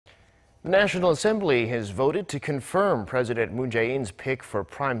The National Assembly has voted to confirm President Moon Jae-in's pick for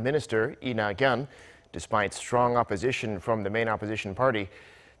Prime Minister Lee Nak-yon. Despite strong opposition from the main opposition party,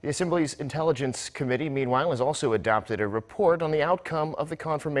 the Assembly's Intelligence Committee, meanwhile, has also adopted a report on the outcome of the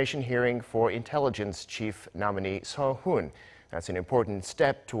confirmation hearing for Intelligence Chief Nominee Suh Hoon. That's an important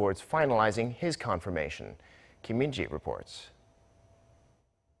step towards finalizing his confirmation. Kim Min-ji reports.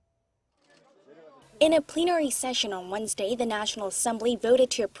 In a plenary session on Wednesday, the National Assembly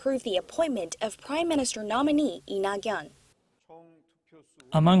voted to approve the appointment of Prime Minister nominee Lee Nak-yon.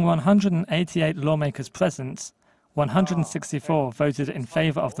 Among 188 lawmakers present, 164 voted in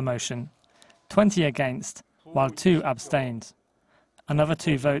favor of the motion, 20 against, while 2 abstained. Another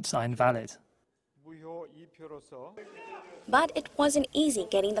 2 votes are invalid. But it wasn't easy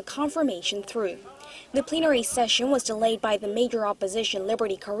getting the confirmation through. The plenary session was delayed by the major opposition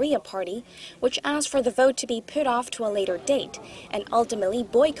Liberty Korea Party, which asked for the vote to be put off to a later date and ultimately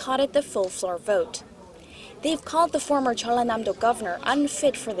boycotted the full-floor vote. They've called the former Jeollanam-do governor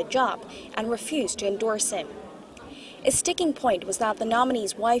unfit for the job and refused to endorse him. A sticking point was that the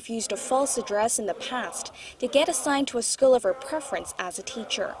nominee's wife used a false address in the past to get assigned to a school of her preference as a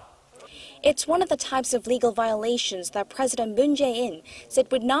teacher. It's one of the types of legal violations that President Moon Jae-in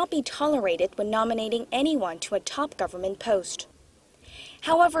said would not be tolerated when nominating anyone to a top government post.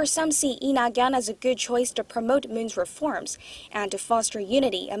 However, some see Lee Nak-yon as a good choice to promote Moon's reforms and to foster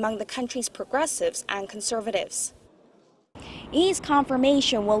unity among the country's progressives and conservatives. Lee's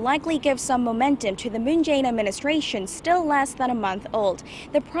confirmation will likely give some momentum to the Moon Jae-in administration still less than a month old.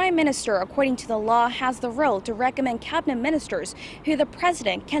 The Prime Minister, according to the law, has the role to recommend cabinet ministers who the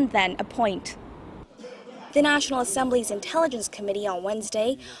President can then appoint. The National Assembly's Intelligence Committee on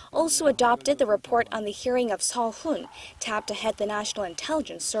Wednesday also adopted the report on the hearing of Suh Hoon, tapped to head the National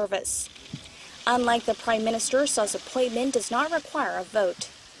Intelligence Service. Unlike the Prime Minister, Suh's appointment does not require a vote.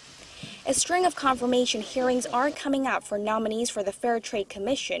 A string of confirmation hearings are coming up for nominees for the Fair Trade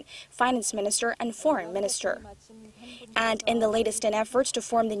Commission, Finance Minister and Foreign Minister. And in the latest in efforts to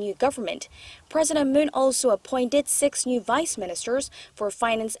form the new government, President Moon also appointed 6 new vice ministers for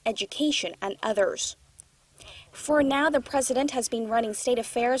finance, education and others. For now, the president has been running state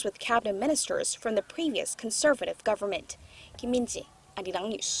affairs with cabinet ministers from the previous conservative government. Kim Min-ji, Arirang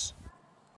News.